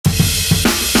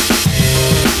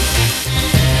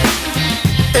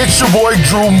It's your boy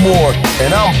Drew Moore,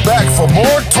 and I'm back for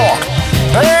more talk,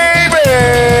 baby.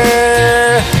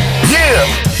 Yeah,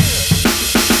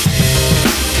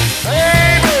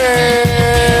 baby,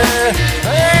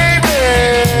 baby,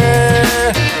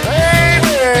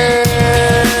 baby.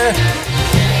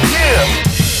 Yeah,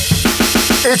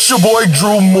 it's your boy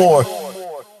Drew Moore.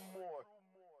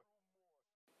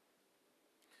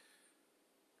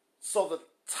 So the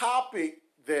topic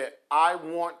that I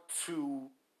want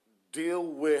to deal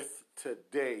with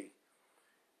today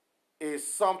is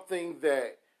something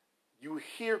that you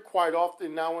hear quite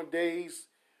often nowadays,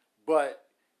 but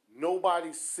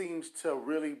nobody seems to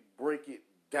really break it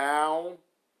down,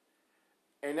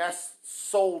 and that's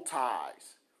soul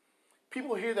ties.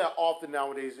 People hear that often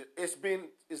nowadays. It's been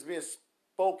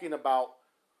spoken about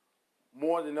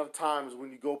more than enough times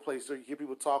when you go places or you hear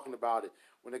people talking about it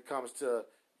when it comes to,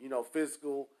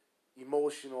 physical,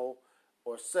 emotional,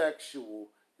 or sexual,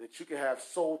 that you can have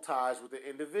soul ties with the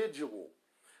individual.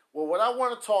 Well, what I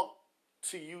want to talk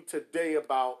to you today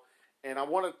about, and I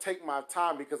want to take my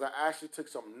time because I actually took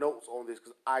some notes on this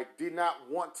because I did not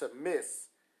want to miss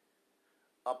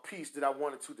a piece that I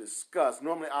wanted to discuss.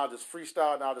 Normally I'll just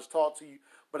freestyle and I'll just talk to you,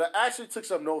 but I actually took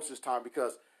some notes this time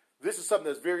because this is something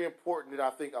that's very important that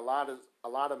I think a lot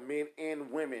of men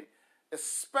and women,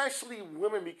 especially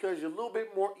women, because you're a little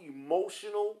bit more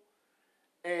emotional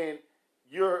and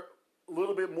you're a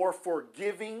little bit more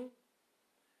forgiving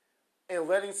and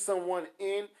letting someone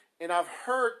in. And I've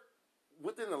heard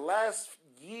within the last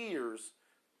years,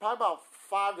 probably about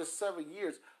 5 to 7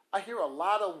 years, I hear a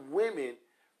lot of women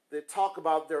that talk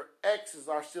about their exes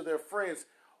are still their friends.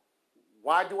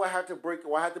 Why do I have to break?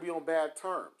 Why I have to be on bad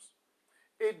terms?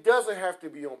 It doesn't have to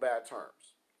be on bad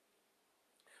terms.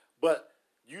 But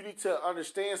you need to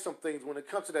understand some things when it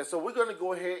comes to that. So we're going to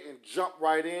go ahead and jump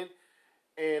right in.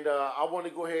 And I want to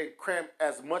go ahead and cram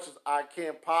as much as I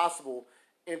can possible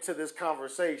into this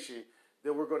conversation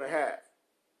that we're going to have.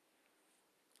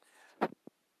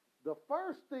 The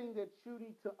first thing that you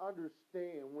need to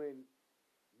understand when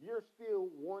you're still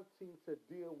wanting to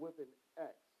deal with an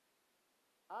ex,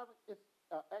 it's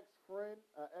an ex-friend,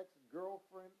 an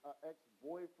ex-girlfriend, an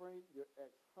ex-boyfriend, your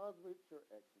ex-husband, your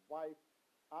ex-wife.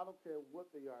 I don't care what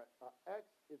they are. An ex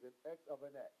is an ex of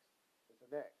an ex. It's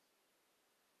an ex.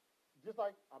 Just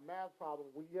like a math problem,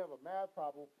 when you have a math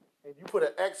problem and you put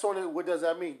an X on it, what does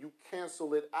that mean? You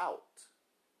cancel it out.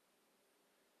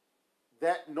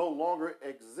 That no longer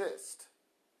exists.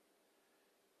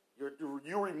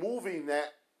 You're removing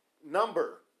that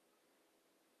number.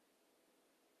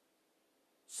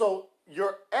 So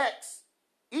your X,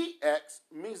 EX,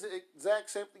 means the exact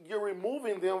same thing. You're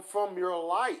removing them from your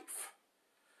life.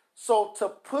 So to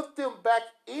put them back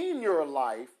in your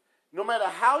life, no matter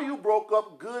how you broke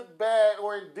up, good, bad,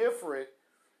 or indifferent,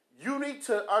 you need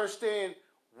to understand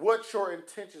what your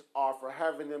intentions are for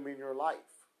having them in your life.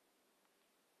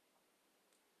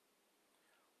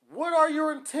 What are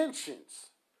your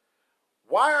intentions?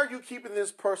 Why are you keeping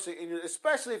this person in your,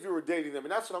 especially if you were dating them?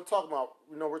 And that's what I'm talking about.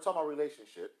 We're talking about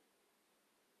relationship.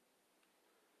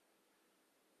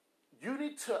 You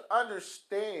need to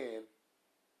understand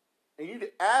and you need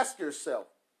to ask yourself,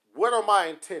 what are my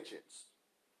intentions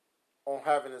on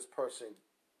having this person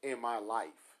in my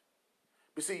life?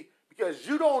 You see, because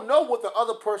you don't know what the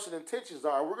other person's intentions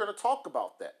are. We're going to talk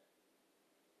about that.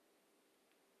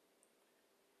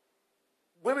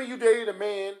 Women, you dated a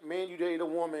man you dated a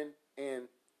woman, and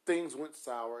things went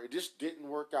sour. It just didn't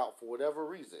work out for whatever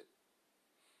reason.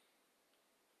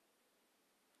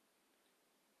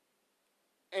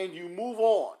 And you move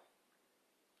on.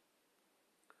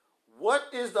 What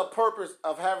is the purpose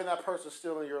of having that person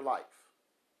still in your life?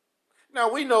 Now,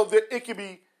 we know that there could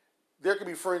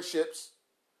be friendships.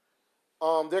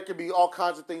 There could be all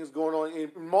kinds of things going on.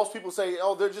 And most people say,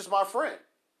 oh, they're just my friend.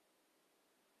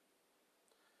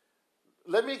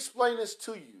 Let me explain this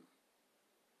to you.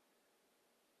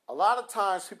 A lot of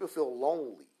times people feel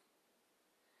lonely.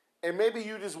 And maybe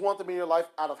you just want them in your life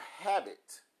out of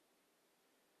habit.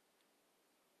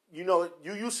 You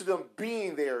used to them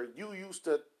being there. You used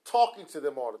to talking to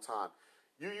them all the time.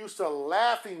 You used to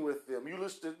laughing with them. You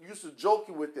used to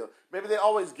joking with them. Maybe they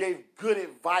always gave good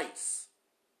advice.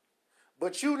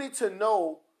 But you need to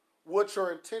know what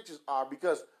your intentions are,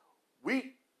 because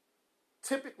we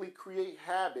typically create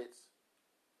habits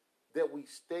that we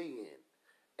stay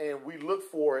in. And we look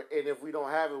for it, and if we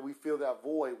don't have it, we fill that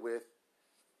void with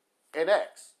an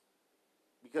ex.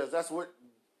 Because that's what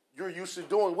you're used to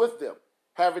doing with them.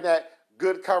 Having that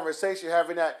good conversation,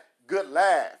 having that good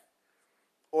laugh.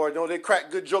 Or they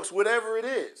crack good jokes, whatever it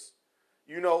is.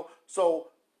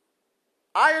 So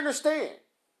I understand.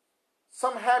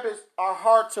 Some habits are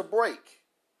hard to break.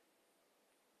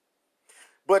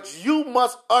 But you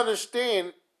must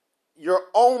understand your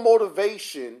own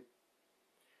motivation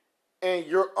and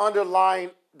your underlying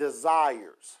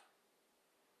desires.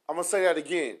 I'm going to say that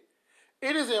again.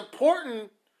 It is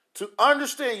important to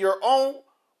understand your own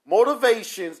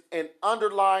motivations and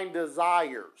underlying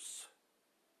desires.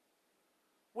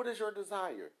 What is your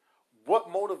desire?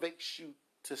 What motivates you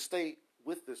to stay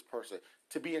with this person,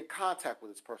 to be in contact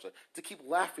with this person, to keep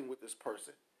laughing with this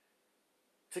person,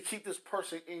 to keep this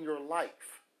person in your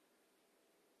life?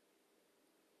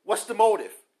 What's the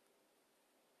motive?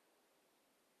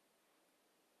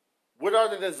 What are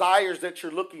the desires that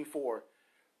you're looking for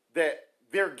that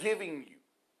they're giving you?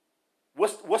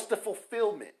 What's the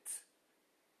fulfillment?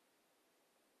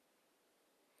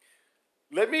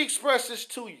 Let me express this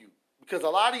to you, because a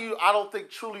lot of you, I don't think,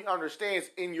 truly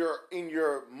understands in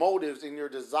your motives, in your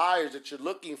desires that you're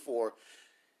looking for.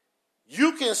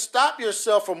 You can stop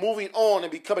yourself from moving on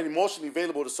and becoming emotionally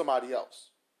available to somebody else.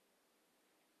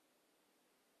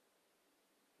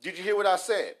 Did you hear what I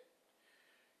said?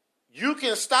 You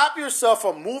can stop yourself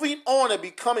from moving on and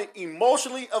becoming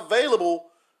emotionally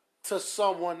available to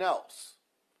someone else.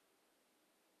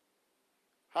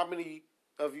 How many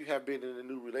of you have been in a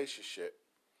new relationship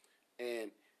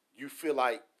and you feel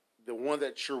like the one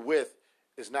that you're with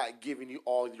is not giving you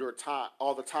all your time,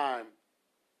 all the time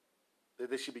that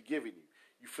they should be giving you?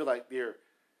 You feel like they're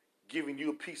giving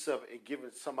you a piece of it and giving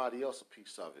somebody else a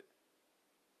piece of it.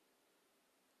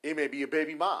 It may be a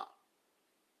baby mom.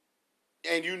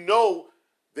 And you know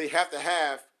they have to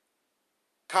have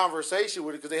conversation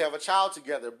with it because they have a child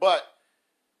together. But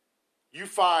you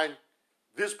find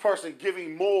this person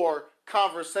giving more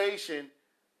conversation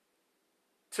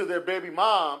to their baby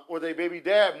mom or their baby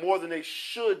dad more than they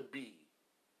should be.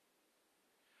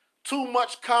 Too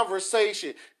much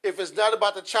conversation. If it's not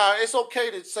about the child, it's okay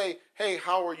to say, hey,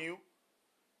 how are you?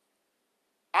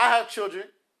 I have children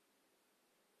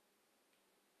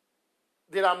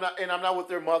that I'm not with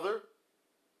their mother.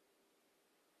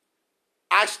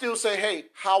 I still say, hey,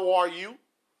 how are you?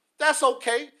 That's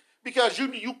okay, because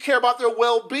you care about their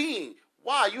well-being.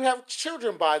 Why? You have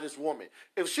children by this woman.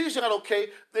 If she's not okay,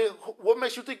 then what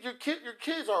makes you think your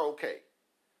kids are okay?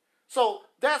 So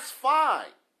that's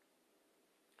fine.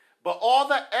 But all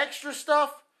that extra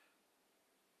stuff,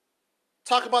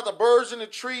 talk about the birds and the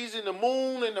trees and the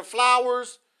moon and the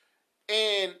flowers,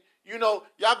 and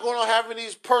y'all going on having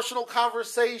these personal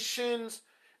conversations,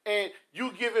 and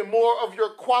you giving more of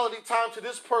your quality time to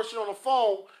this person on the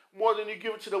phone more than you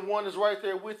give it to the one that's right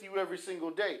there with you every single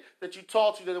day, that you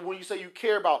talk to, the one you say you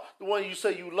care about, the one you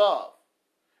say you love,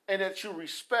 and that you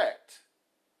respect.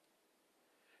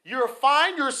 You'll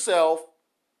find yourself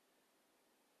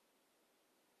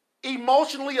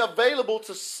emotionally available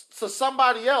to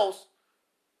somebody else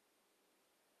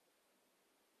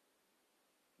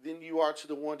than you are to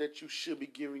the one that you should be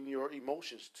giving your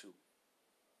emotions to.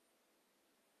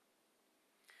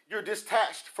 You're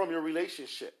detached from your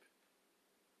relationship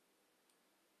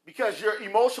because you're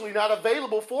emotionally not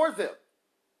available for them.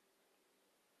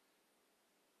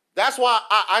 That's why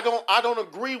I don't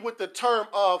agree with the term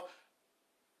of,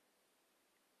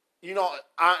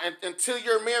 until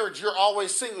you're married, you're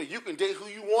always single. You can date who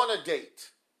you want to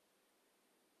date.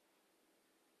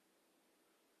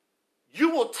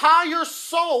 You will tie your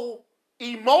soul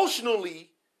emotionally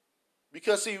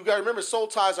because, see, you got to remember, soul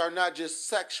ties are not just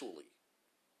sexually.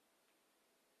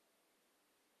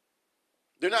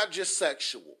 They're not just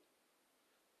sexual.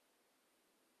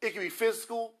 It can be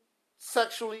physical,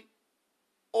 sexually,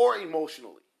 or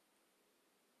emotionally.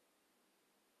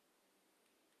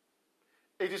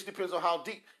 It just depends on how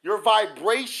deep. Your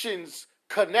vibrations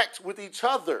connect with each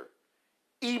other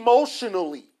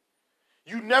emotionally.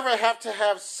 You never have to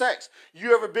have sex.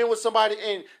 You ever been with somebody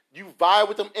and you vibe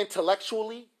with them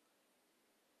intellectually?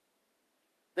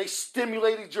 They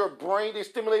stimulated your brain. They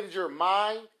stimulated your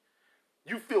mind.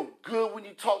 You feel good when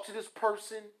you talk to this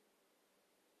person.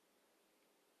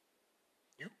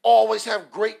 You always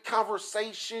have great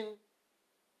conversation.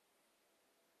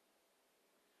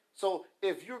 So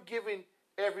if you're giving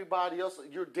everybody else,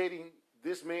 you're dating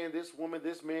this man, this woman,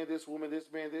 this man, this woman, this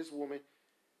man, this woman,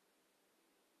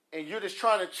 and you're just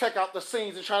trying to check out the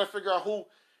scenes and trying to figure out who,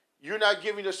 you're not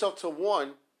giving yourself to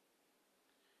one,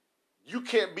 you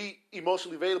can't be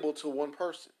emotionally available to one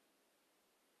person.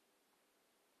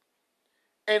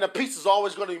 And a piece is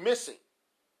always going to be missing.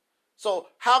 So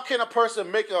how can a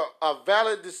person make a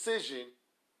valid decision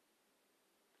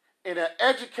and an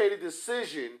educated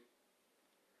decision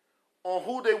on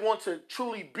who they want to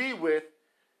truly be with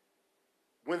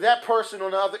when that person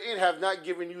on the other end have not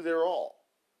given you their all?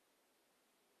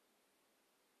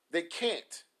 They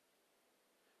can't.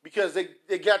 Because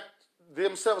they got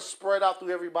themselves spread out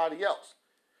through everybody else.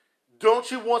 Don't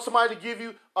you want somebody to give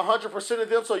you 100% of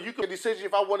them so you can make a decision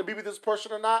if I want to be with this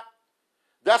person or not?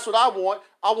 That's what I want.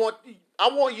 I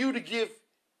want you to give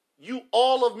you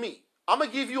all of me. I'm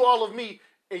going to give you all of me,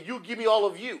 and you give me all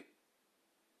of you.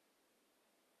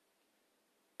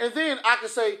 And then I can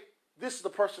say, this is the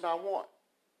person I want.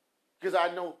 Because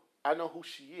I know who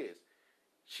she is.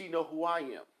 She know who I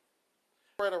am.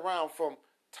 Spread around from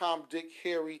Tom, Dick,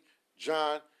 Harry,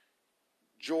 John,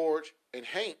 George, and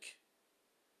Hank.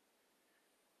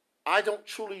 I don't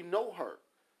truly know her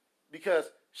because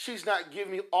she's not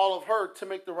giving me all of her to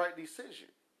make the right decision.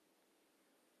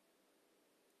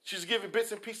 She's giving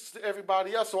bits and pieces to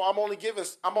everybody else, so I'm only getting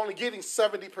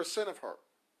 70% of her.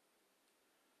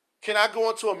 Can I go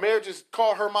into a marriage and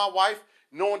call her my wife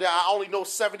knowing that I only know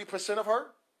 70% of her?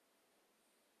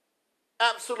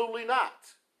 Absolutely not.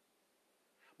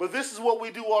 But this is what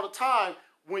we do all the time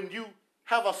when you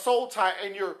have a soul tie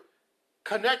and you're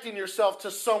connecting yourself to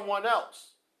someone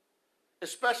else,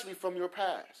 especially from your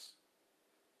past.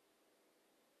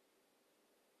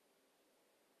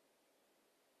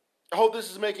 I hope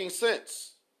this is making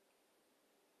sense.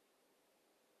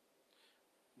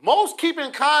 Most keep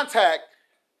in contact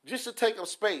just to take up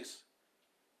space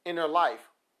in their life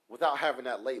without having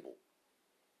that label.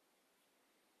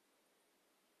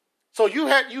 So you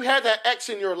had that ex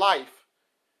in your life.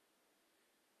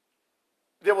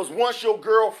 There was once your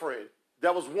girlfriend.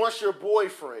 That was once your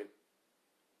boyfriend.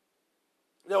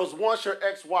 There was once your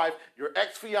ex-wife, your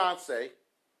ex-fiance.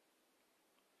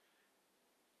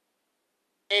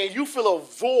 And you feel a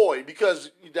void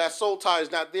because that soul tie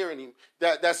is not there anymore.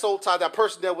 That soul tie, that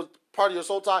person that was part of your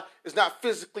soul tie is not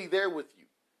physically there with you.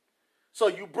 So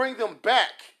you bring them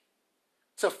back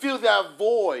to fill that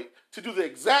void, to do the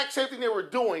exact same thing they were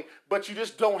doing, but you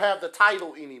just don't have the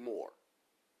title anymore.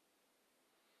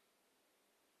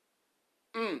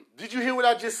 Did you hear what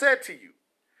I just said to you?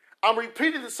 I'm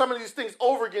repeating some of these things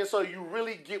over again so you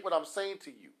really get what I'm saying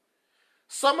to you.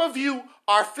 Some of you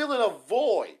are feeling a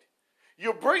void.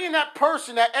 You're bringing that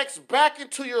person, that ex, back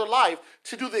into your life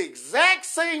to do the exact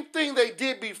same thing they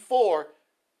did before,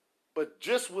 but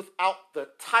just without the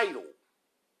title.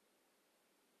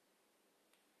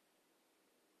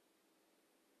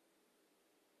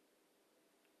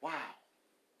 Wow.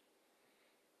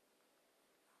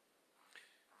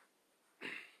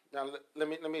 Now let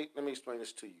me explain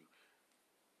this to you.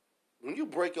 When you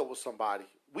break up with somebody,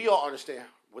 we all understand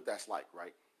what that's like,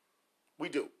 right? We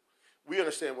do. We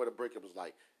understand what a breakup is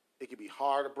like. It can be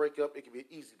hard to break up. It can be an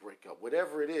easy breakup.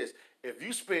 Whatever it is, if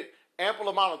you spend ample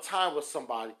amount of time with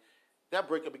somebody, that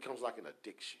breakup becomes like an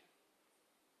addiction.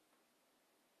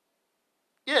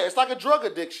 Yeah, it's like a drug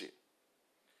addiction.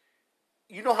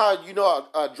 You know how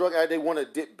a drug addict, they want to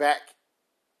dip back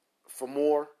for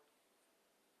more?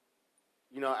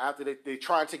 You know, after they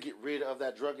trying to get rid of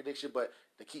that drug addiction, but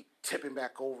they keep tipping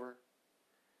back over.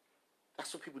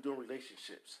 That's what people do in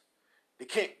relationships. They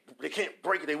can't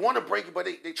break it. They want to break it, but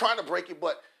they trying to break it,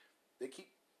 but they keep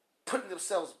putting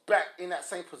themselves back in that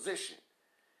same position.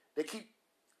 They keep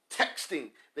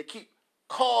texting. They keep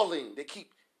calling. They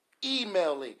keep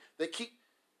emailing.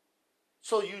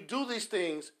 So you do these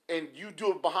things, and you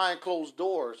do it behind closed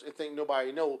doors and think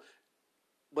nobody knows.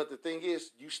 But the thing is,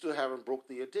 you still haven't broke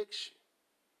the addiction.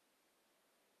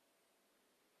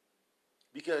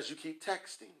 Because you keep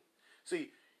texting.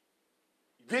 See,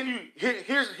 then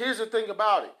here's the thing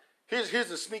about it. Here's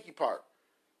the sneaky part.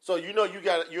 So you're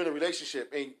in a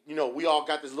relationship, and we all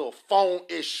got this little phone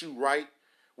issue, right?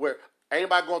 Where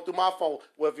anybody going through my phone,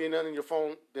 well, if you're not in your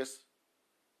phone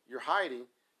you're hiding,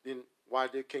 then why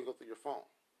they can't go through your phone?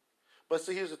 But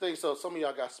see, here's the thing. So some of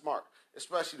y'all got smart,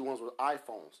 especially the ones with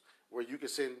iPhones, where you can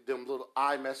send them little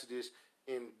iMessages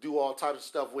and do all types of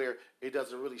stuff where it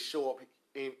doesn't really show up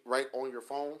right on your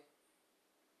phone.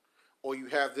 Or you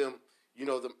have them,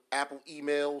 them Apple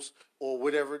emails or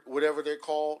whatever they're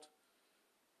called.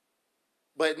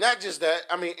 But not just that.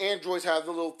 I mean, Androids have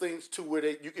the little things too where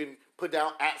you can put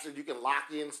down apps and you can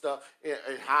lock in stuff and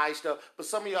hide stuff. But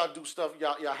some of y'all do stuff.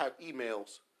 Y'all have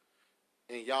emails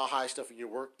and y'all hide stuff in your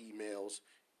work emails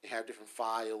and have different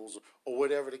files or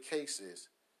whatever the case is.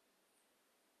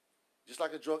 Just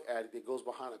like a drug addict that goes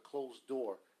behind a closed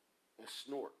door and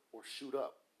snort or shoot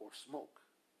up or smoke.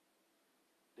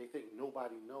 They think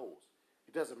nobody knows.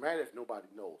 It doesn't matter if nobody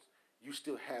knows. You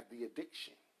still have the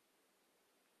addiction.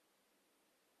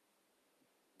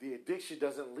 The addiction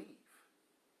doesn't leave.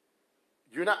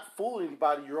 You're not fooling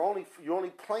anybody. You're only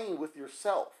playing with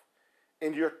yourself,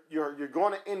 and you're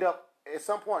going to end up at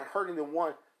some point hurting the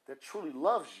one that truly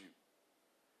loves you,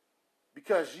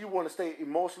 because you want to stay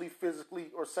emotionally, physically,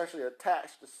 or sexually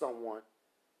attached to someone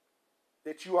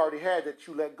that you already had that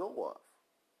you let go of.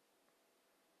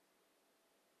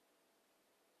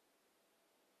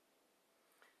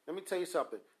 Let me tell you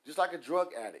something. Just like a drug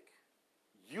addict,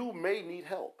 you may need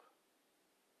help.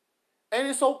 And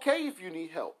it's okay if you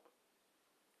need help.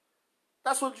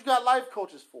 That's what you got life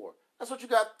coaches for. That's what you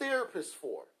got therapists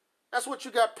for. That's what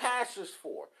you got pastors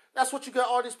for. That's what you got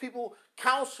all these people,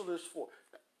 counselors for.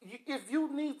 If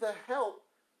you need the help,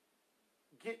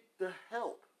 get the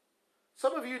help.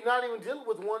 Some of you are not even dealing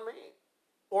with one man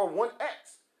or one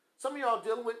ex. Some of y'all are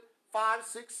dealing with 5,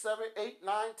 6, 7, 8,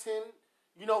 9, 10.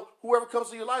 Whoever comes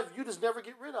to your life, you just never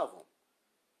get rid of them.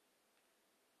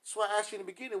 That's why I asked you in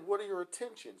the beginning, what are your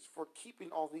intentions for keeping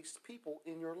all these people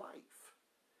in your life?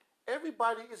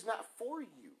 Everybody is not for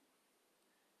you.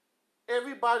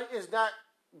 Everybody is not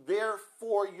there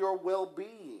for your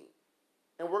well-being.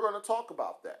 And we're going to talk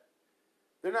about that.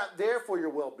 They're not there for your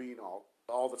well-being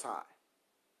all the time.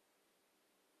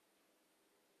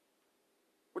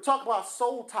 We're talking about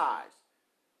soul ties,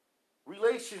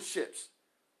 relationships,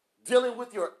 dealing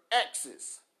with your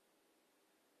exes.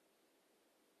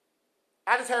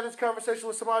 I just had this conversation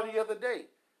with somebody the other day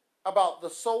about the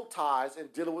soul ties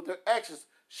and dealing with their exes.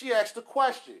 She asked a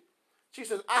question. She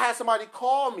says, I had somebody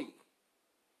call me.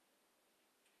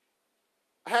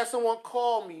 I had someone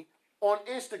call me on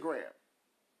Instagram.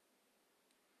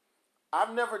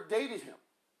 I've never dated him.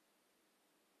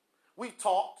 We've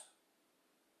talked.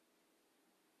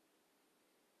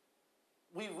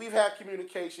 We've had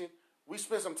communication. We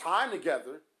spent some time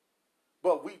together,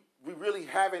 but we really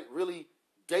haven't really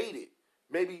dated.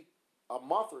 Maybe a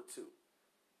month or two.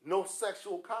 No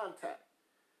sexual contact.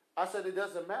 I said it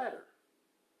doesn't matter.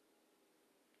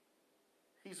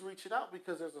 He's reaching out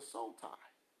because there's a soul tie.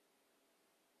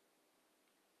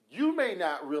 You may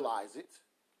not realize it,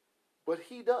 but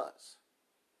he does.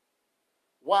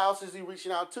 Why else is he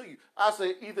reaching out to you? I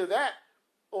say either that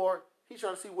or he's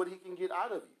trying to see what he can get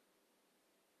out of you.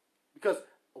 Because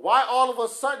why all of a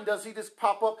sudden does he just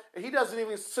pop up and he doesn't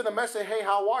even send a message, hey,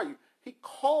 how are you? He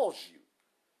calls you.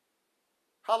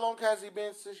 How long has he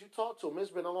been since you talked to him?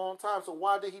 It's been a long time. So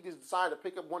why did he just decide to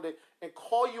pick up one day and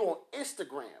call you on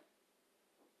Instagram?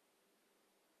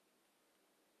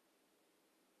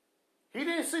 He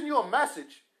didn't send you a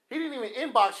message. He didn't even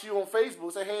inbox you on Facebook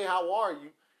and say, hey, how are you?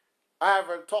 I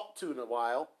haven't talked to you in a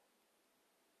while.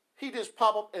 He just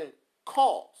pop up and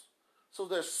calls. So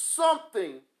there's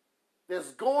something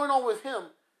that's going on with him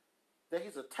that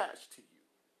he's attached to you.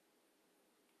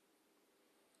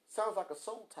 Sounds like a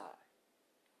soul tie.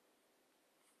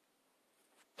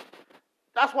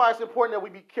 That's why it's important that we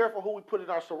be careful who we put in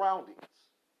our surroundings.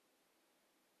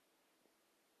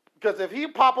 Because if he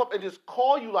pop up and just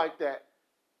call you like that,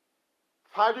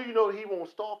 how do you know that he won't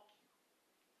stalk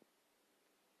you?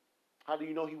 How do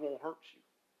you know he won't hurt you?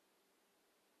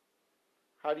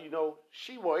 How do you know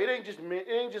she won't? It ain't just men.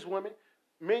 It ain't just women.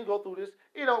 Men go through this.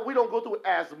 We don't go through it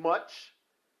as much.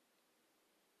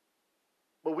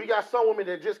 But we got some women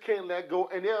that just can't let go,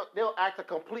 and they'll act a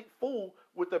complete fool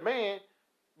with the man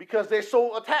because they're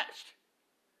so attached.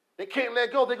 They can't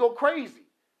let go. They go crazy.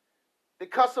 They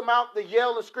cuss them out. They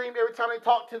yell and scream every time they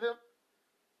talk to them.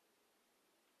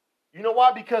 You know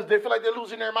why? Because they feel like they're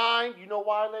losing their mind. You know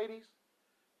why, ladies?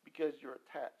 Because you're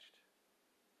attached.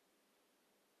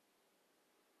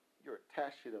 You're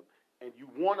attached to them. And you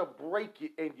want to break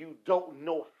it and you don't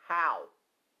know how.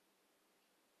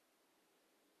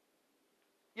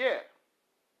 Yeah.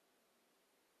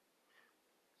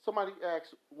 Somebody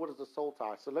asked, what is a soul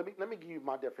tie? So let me give you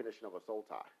my definition of a soul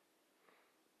tie.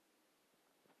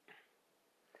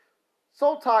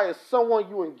 Soul tie is someone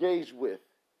you engage with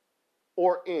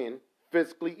or in,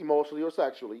 physically, emotionally, or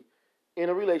sexually, in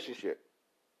a relationship.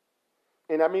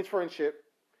 And that means friendship.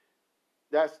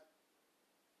 That's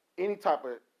any type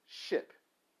of ship.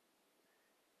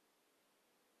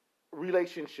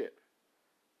 Relationship.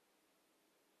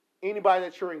 Anybody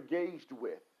that you're engaged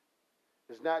with.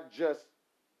 It's not just,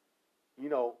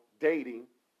 dating.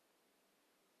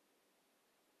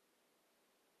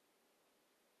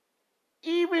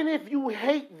 Even if you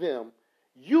hate them,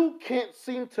 you can't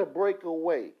seem to break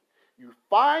away. You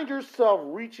find yourself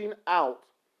reaching out,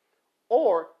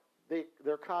 or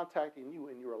they're contacting you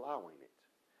and you're allowing it.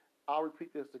 I'll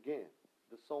repeat this again.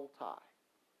 The soul tie.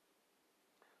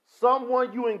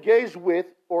 Someone you engaged with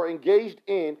or engaged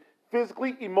in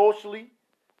physically, emotionally,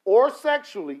 or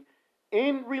sexually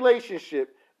in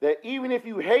relationship that even if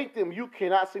you hate them, you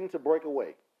cannot seem to break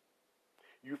away.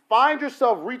 You find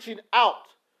yourself reaching out,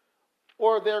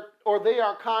 or they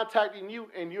are contacting you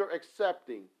and you're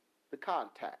accepting the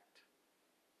contact.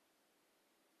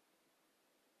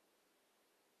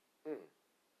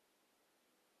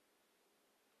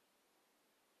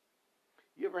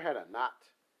 ever had a knot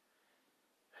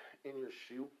in your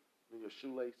shoe, in your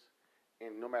shoelace,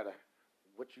 and no matter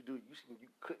what you do, you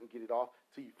couldn't get it off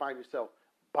till you find yourself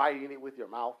biting it with your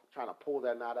mouth, trying to pull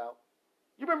that knot out?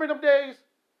 You remember them days?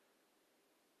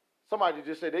 Somebody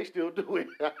just said they still do it.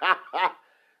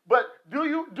 But do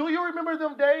you remember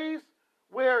them days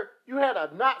where you had a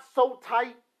knot so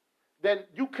tight that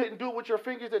you couldn't do it with your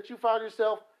fingers, that you found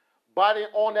yourself biting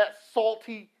on that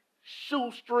salty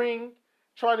shoestring,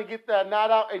 trying to get that knot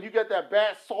out, and you get that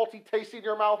bad salty taste in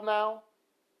your mouth now?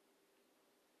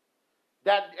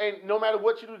 And no matter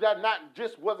what you do, that knot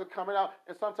just wasn't coming out.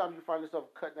 And sometimes you find yourself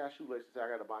cutting that shoelace and say, I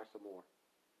got to buy some more.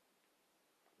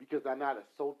 Because that knot is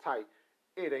so tight,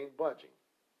 it ain't budging.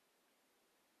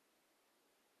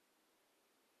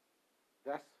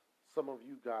 That's some of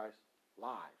you guys'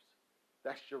 lives.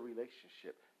 That's your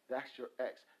relationship. That's your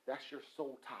ex. That's your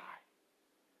soul tie.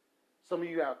 Some of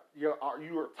you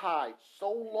are tied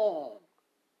so long,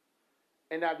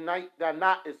 and that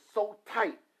knot is so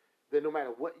tight that no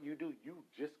matter what you do, you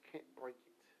just can't break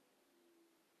it.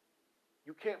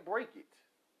 You can't break it.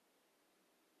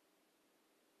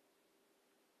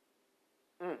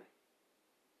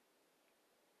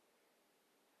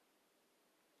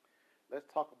 Let's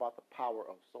talk about the power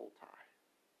of soul tie.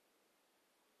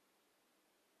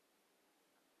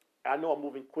 I know I'm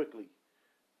moving quickly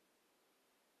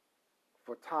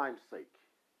for time's sake,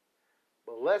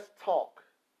 but let's talk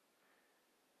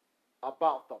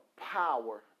about the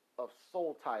power of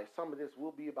soul tie. Some of this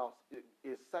will be about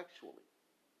is sexually,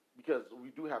 because we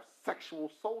do have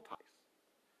sexual soul ties.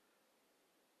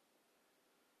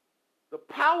 The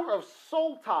power of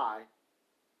soul tie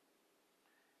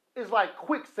is like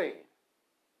quicksand.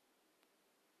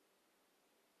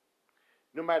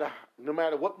 No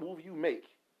matter what move you make,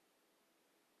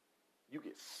 you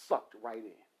get sucked right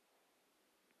in.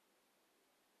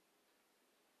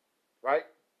 Right?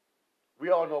 We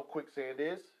all know what quicksand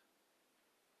is.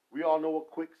 We all know what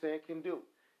quicksand can do.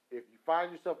 If you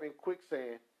find yourself in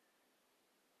quicksand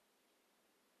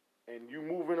and you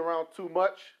moving around too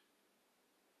much,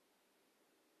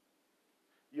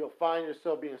 you'll find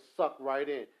yourself being sucked right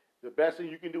in. The best thing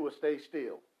you can do is stay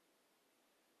still.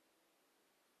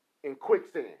 In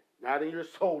quicksand, not in your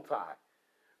soul tie.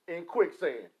 In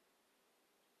quicksand.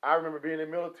 I remember being in the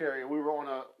military and we were on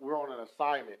an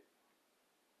assignment.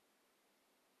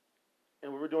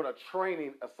 And we were doing a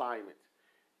training assignment.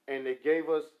 And they gave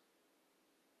us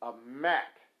a map.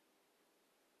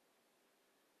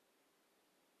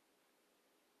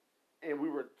 And we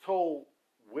were told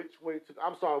which way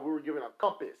to... we were given a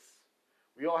compass.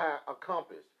 We all had a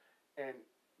compass. And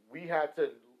we had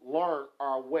to learn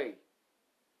our way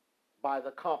by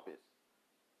the compass.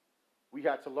 We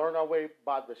had to learn our way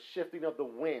by the shifting of the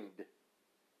wind.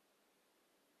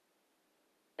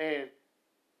 And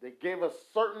they gave us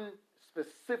certain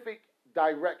specific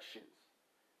directions.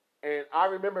 And I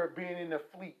remember being in the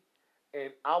fleet,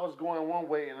 and I was going one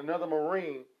way, and another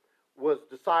Marine was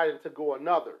deciding to go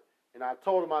another. And I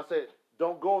told him, I said,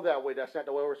 don't go that way. That's not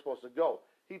the way we're supposed to go.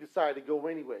 He decided to go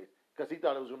anyways because he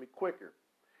thought it was going to be quicker.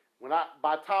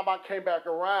 By the time I came back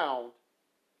around,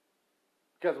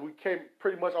 because we came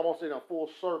pretty much almost in a full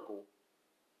circle,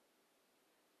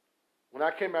 when I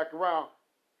came back around,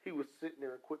 he was sitting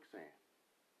there in quicksand.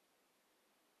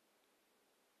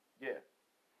 Yeah.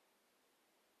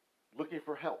 Looking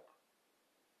for help.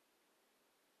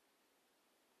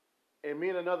 And me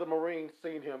and another Marine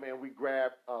seen him, and we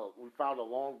found a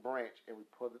long branch, and we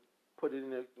put it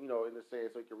in the in the sand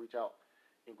so he could reach out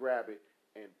and grab it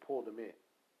and pulled him in.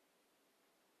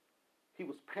 He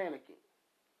was panicking,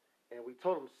 and we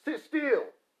told him, sit still,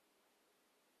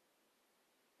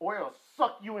 or it'll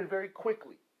suck you in very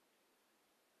quickly.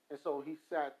 And so he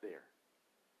sat there.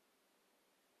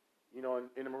 In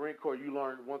the Marine Corps, you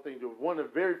learn one thing. One of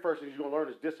the very first things you're going to learn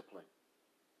is discipline.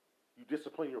 You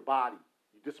discipline your body.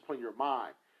 You discipline your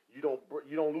mind. You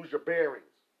don't lose your bearings.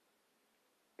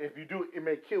 If you do, it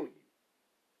may kill you.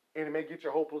 And it may get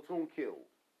your whole platoon killed.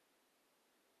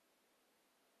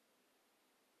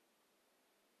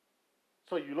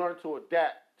 So you learn to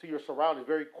adapt to your surroundings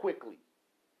very quickly.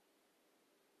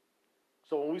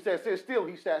 So when we said sit still,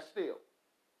 he sat still.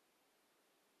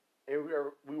 And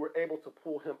we were able to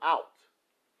pull him out.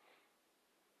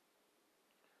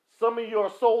 Some of your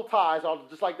soul ties are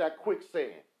just like that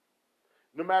quicksand.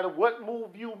 No matter what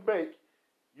move you make,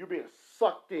 you're being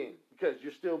sucked in because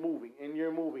you're still moving and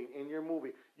you're moving and you're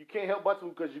moving. You can't help but to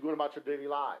because you're going about your daily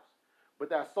lives. But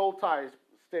that soul tie is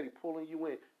steady pulling you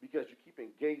in because you keep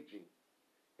engaging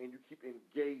and you keep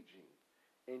engaging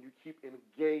and you keep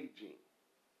engaging.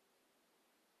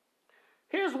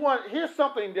 Here's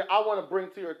something that I want to bring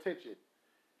to your attention.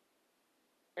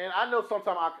 And I know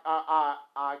sometimes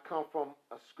I come from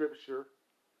a scripture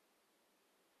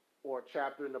or a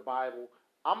chapter in the Bible.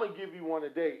 I'm going to give you one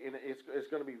today, and it's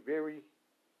going to be very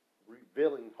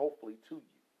revealing, hopefully, to you.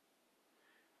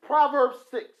 Proverbs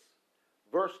 6,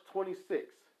 verse 26.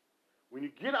 When you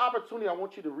get an opportunity, I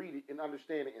want you to read it and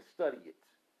understand it and study it.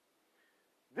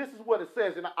 This is what it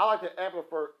says, and I like the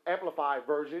amplified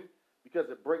version because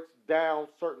it breaks down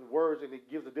certain words and it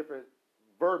gives a different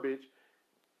verbiage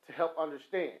to help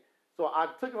understand. So I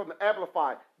took it from the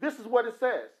amplified. This is what it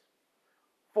says.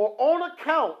 For on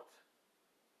account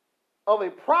of a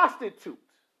prostitute,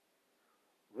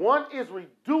 one is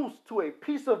reduced to a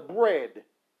piece of bread.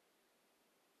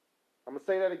 I'm going to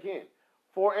say that again.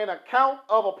 For an account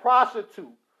of a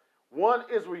prostitute, one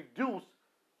is reduced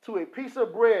to a piece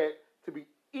of bread to be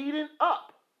eaten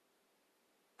up.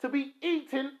 To be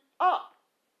eaten up.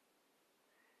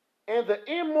 And the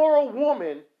immoral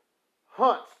woman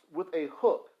hunts with a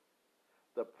hook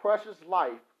the precious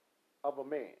life of a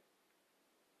man.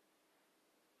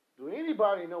 Do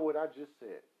anybody know what I just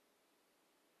said?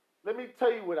 Let me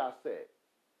tell you what I said.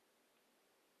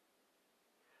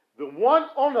 The one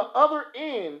on the other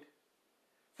end,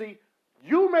 see,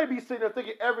 you may be sitting there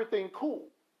thinking everything cool,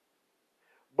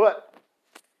 but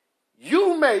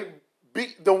you may be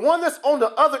the one that's on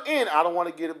the other end. I don't want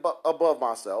to get above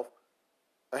myself,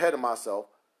 ahead of myself.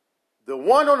 The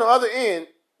one on the other end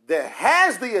that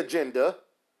has the agenda,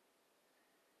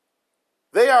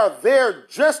 they are there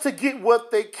just to get what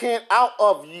they can out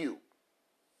of you.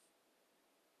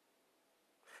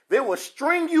 They will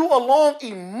string you along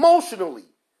emotionally.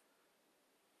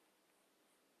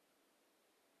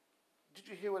 Did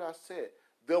you hear what I said?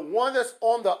 The one that's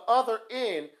on the other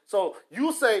end. So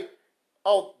you say,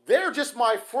 oh, they're just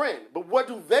my friend. But what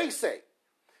do they say?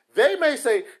 They may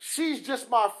say, she's just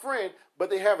my friend, but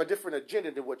they have a different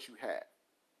agenda than what you have.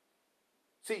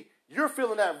 See, you're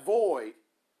feeling that void,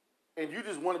 and you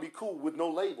just want to be cool with no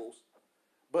labels.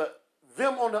 But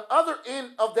them on the other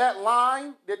end of that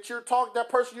line that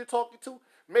person you're talking to,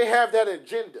 may have that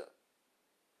agenda.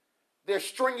 They're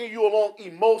stringing you along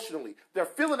emotionally. They're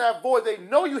feeling that void. They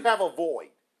know you have a void.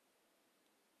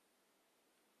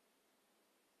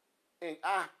 And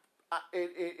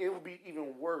it would be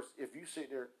even worse if you sit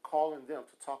there calling them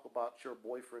to talk about your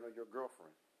boyfriend or your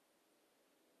girlfriend.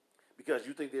 Because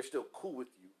you think they're still cool with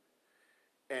you.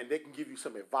 And they can give you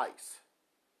some advice.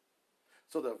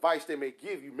 So the advice they may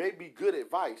give you may be good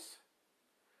advice.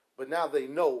 But now they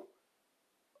know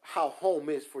how home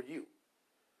is for you.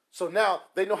 So now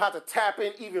they know how to tap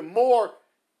in even more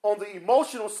on the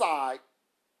emotional side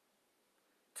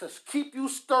to keep you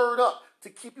stirred up, to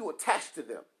keep you attached to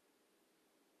them.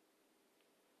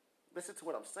 Listen to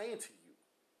what I'm saying to you.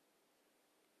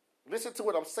 Listen to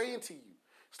what I'm saying to you.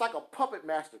 It's like a puppet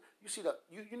master. You see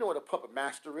you know what a puppet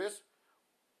master is.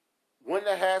 One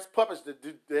that has puppets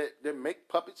that make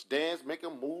puppets dance, make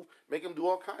them move, make them do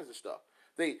all kinds of stuff.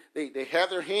 They have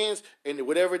their hands, and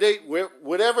whatever they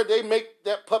make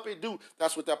that puppet do,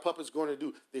 that's what that puppet's going to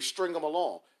do. They string them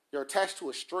along. They're attached to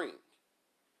a string.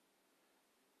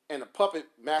 And a puppet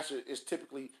master is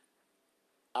typically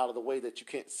out of the way that you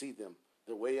can't see them.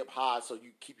 They're way up high, so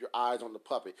you keep your eyes on the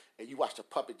puppet, and you watch the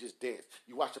puppet just dance.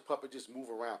 You watch the puppet just move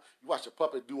around. You watch the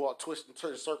puppet do all twists and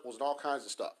turn circles and all kinds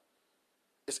of stuff.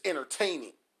 It's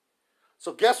entertaining.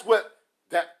 So guess what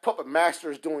that puppet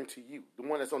master is doing to you? The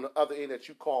one that's on the other end that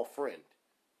you call friend.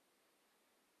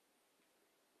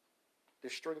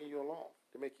 They're stringing you along.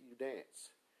 They're making you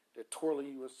dance. They're twirling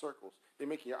you in circles. They're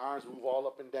making your arms move all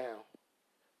up and down.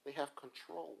 They have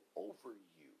control over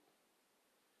you.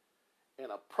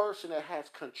 And a person that has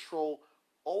control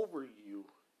over you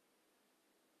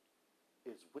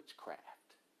is witchcraft.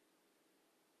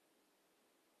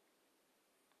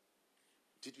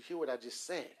 Did you hear what I just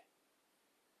said?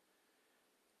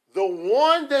 The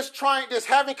one that's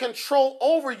having control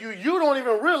over you, you don't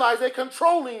even realize they're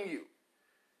controlling you.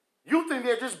 You think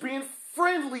they're just being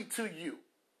friendly to you.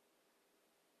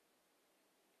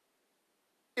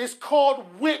 It's called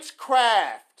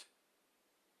witchcraft.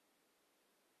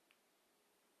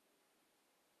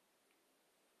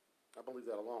 I believe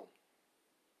that alone.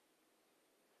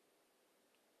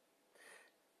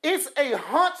 It's a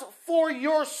hunt for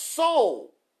your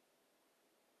soul.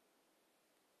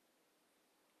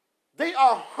 They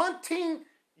are hunting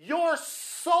your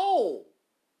soul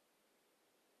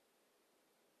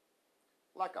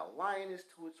like a lioness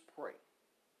to its prey.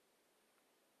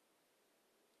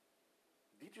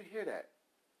 Did you hear that?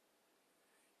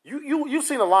 You've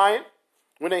seen a lion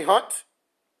when they hunt.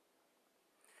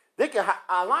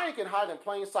 A lion can hide in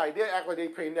plain sight. They act like they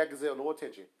pay that gazelle no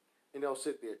attention, and they'll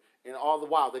sit there. And all the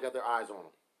while, they got their eyes on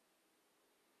them.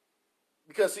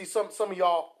 Because see, some of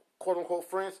y'all quote unquote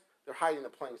friends, they're hiding in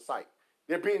plain sight.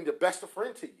 They're being the best of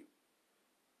friend to you.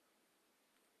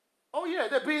 Oh yeah,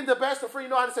 they're being the best of friend. You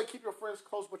know how to say keep your friends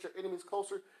close, but your enemies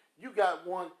closer. You got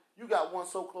one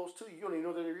so close to you, you don't even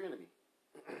know they're your enemy.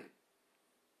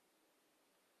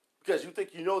 Because you think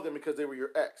you know them because they were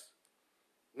your ex.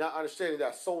 Not understanding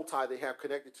that soul tie they have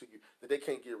connected to you that they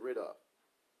can't get rid of.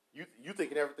 You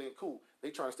thinking everything cool. They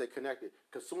trying to stay connected.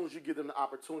 Because as soon as you give them the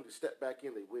opportunity to step back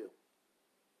in, they will.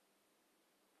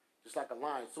 Just like a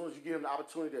lion. As soon as you give him the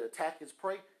opportunity to attack his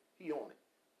prey, he on it.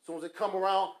 As soon as they come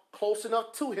around close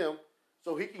enough to him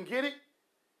so he can get it,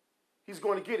 he's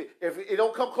going to get it. If it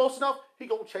don't come close enough, he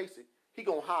going to chase it. He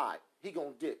going to hide. He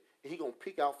going to dip. And he going to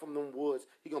peek out from them woods.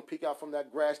 He going to peek out from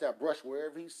that grass, that brush,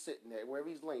 wherever he's sitting at, wherever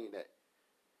he's laying at.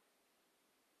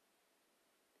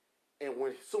 And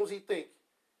as soon as he think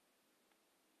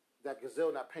that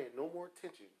gazelle not paying no more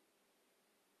attention,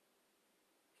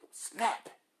 he'll snap.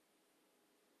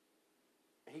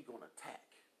 And he going to attack.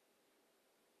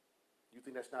 You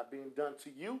think that's not being done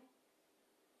to you?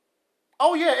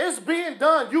 Oh yeah, it's being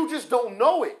done. You just don't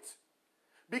know it.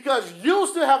 Because you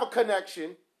still have a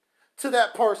connection to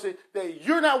that person that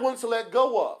you're not willing to let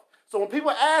go of. So when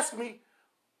people ask me,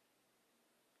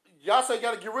 y'all say you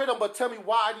got to get rid of them, but tell me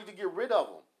why I need to get rid of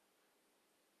them.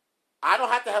 I don't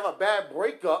have to have a bad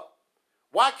breakup.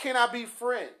 Why can't I be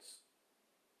friends?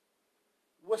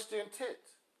 What's the intent?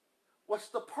 What's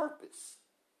the purpose?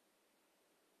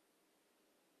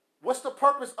 What's the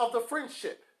purpose of the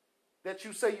friendship that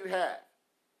you say you have?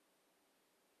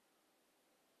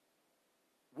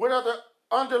 What are the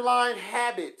underlying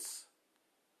habits?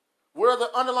 What are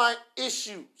the underlying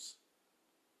issues?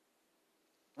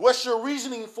 What's your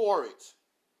reasoning for it?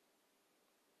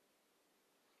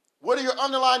 What are your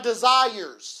underlying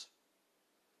desires?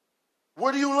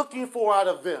 What are you looking for out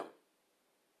of them?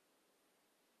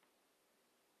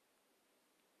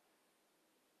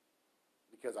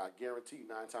 Because I guarantee you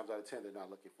 9 times out of 10, they're not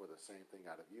looking for the same thing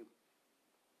out of you.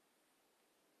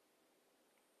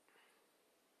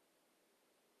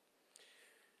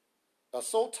 A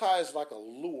soul tie is like a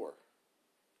lure.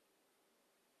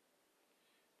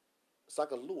 It's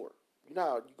like a lure. You know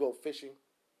how you go fishing?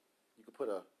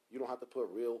 You don't have to put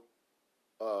real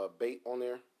bait on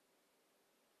there.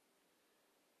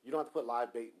 You don't have to put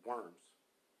live bait worms.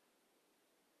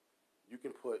 You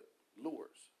can put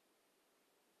lures.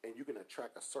 And you can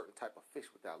attract a certain type of fish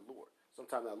with that lure.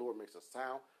 Sometimes that lure makes a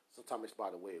sound. Sometimes it's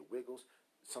by the way it wiggles.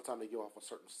 Sometimes they give off a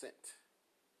certain scent.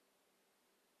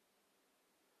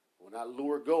 When that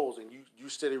lure goes and you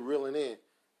steady reeling in,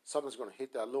 something's going to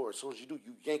hit that lure. As soon as you do,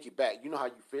 you yank it back. You know how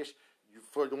you fish.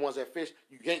 For the ones that fish,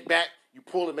 you yank back, you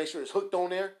pull it, make sure it's hooked on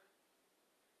there.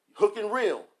 Hook and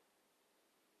reel.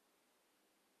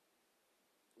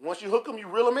 Once you hook them, you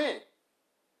reel them in.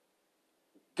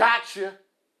 Gotcha.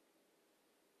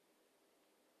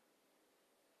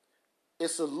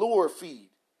 It's a lure feed.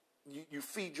 You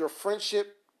feed your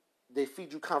friendship. They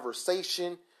feed you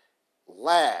conversation,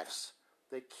 laughs.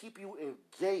 They keep you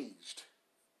engaged.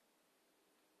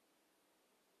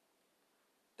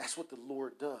 That's what the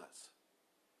lure does.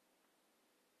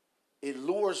 It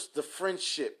lures the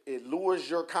friendship. It lures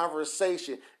your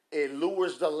conversation. It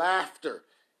lures the laughter.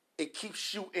 It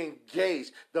keeps you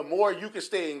engaged. The more you can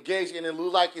stay engaged and it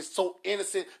look like it's so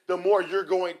innocent, the more you're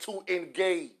going to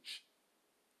engage.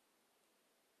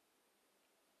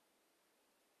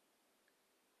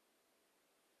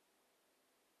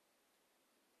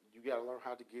 You got to learn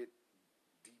how to get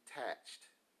detached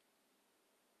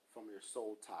from your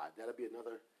soul tie. That'll be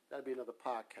another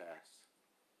podcast.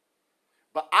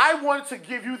 But I wanted to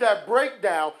give you that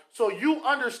breakdown so you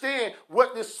understand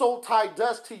what this soul tie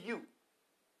does to you.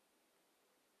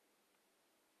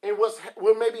 And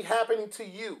what may be happening to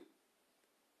you.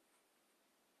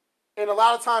 And a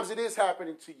lot of times it is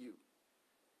happening to you.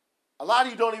 A lot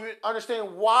of you don't even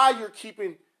understand why you're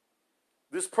keeping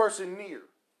this person near.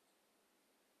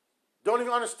 Don't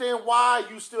even understand why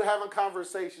you still having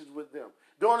conversations with them.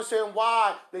 Don't understand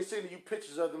why they send you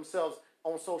pictures of themselves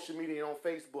on social media and on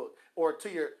Facebook or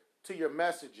to your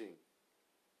messaging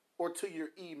or to your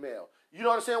email. You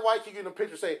don't understand why you keep getting a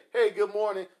picture say, hey, good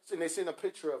morning, and they send a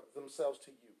picture of themselves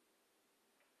to you.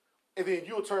 And then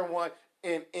you'll turn one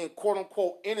and in quote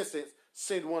unquote innocence,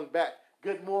 send one back.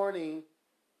 Good morning.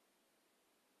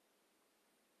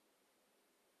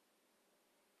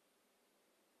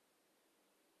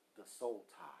 The soul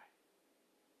tie.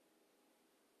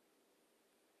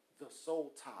 The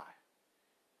soul tie.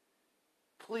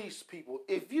 Please, people,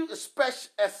 if you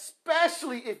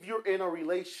especially if you're in a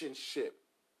relationship,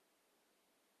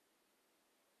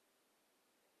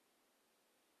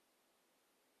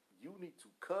 you need to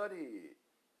cut it.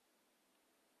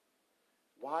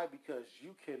 Why? Because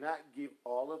you cannot give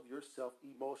all of yourself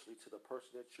emotionally to the person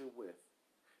that you're with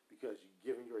because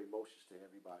you're giving your emotions to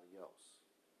everybody else.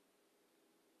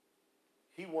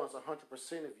 He wants 100%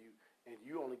 of you, and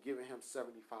you only giving him 75%,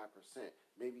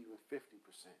 maybe even 50%.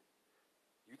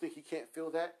 You think he can't feel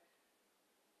that?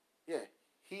 Yeah,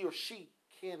 he or she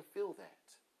can feel that.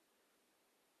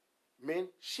 Men,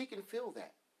 she can feel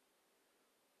that.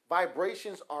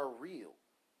 Vibrations are real.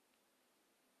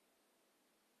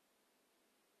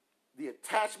 The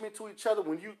attachment to each other,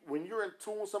 when you're in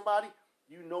tune with somebody,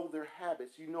 you know their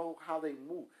habits, you know how they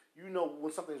move. You know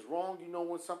when something's wrong, you know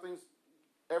when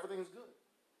everything's good.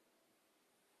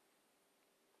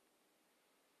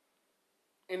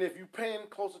 And if you're paying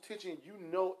close attention, you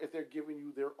know if they're giving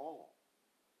you their all.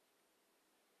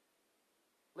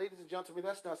 Ladies and gentlemen,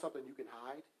 that's not something you can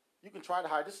hide. You can try to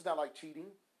hide. This is not like cheating,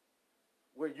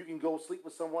 where you can go sleep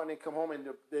with someone and come home and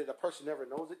the person never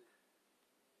knows it.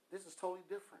 This is totally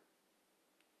different.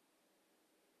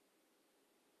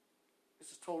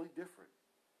 This is totally different.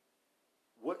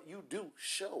 What you do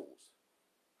shows.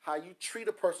 How you treat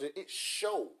a person, it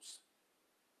shows.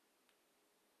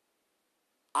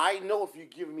 I know if you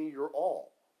give me your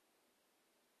all.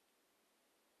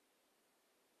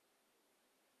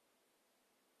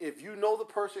 If you know the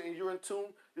person and you're in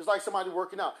tune, it's like somebody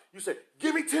working out. You say,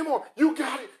 give me 10 more. You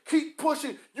got it. Keep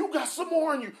pushing. You got some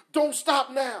more in you. Don't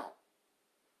stop now.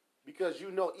 Because you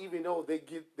know, even though they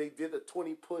did the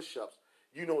 20 push-ups,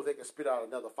 you know they can spit out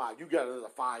another 5. You got another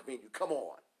 5 in you. Come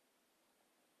on.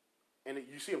 And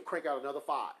you see them crank out another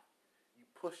 5. You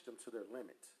push them to their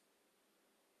limit.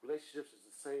 Relationships is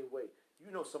the same way.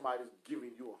 You know somebody's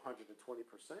giving you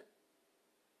 120%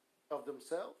 of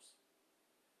themselves.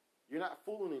 You're not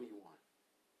fooling anyone.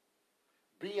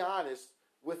 Be honest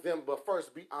with them, but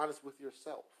first be honest with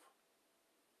yourself.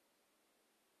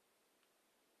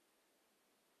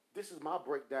 This is my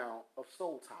breakdown of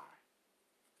Soul Tie.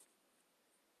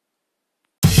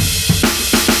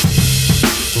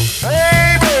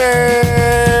 Baby,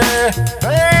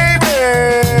 baby,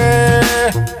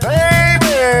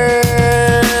 baby.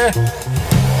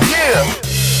 Yeah.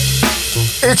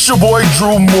 It's your boy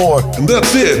Drew Moore. And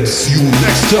that's it. See you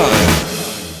next time.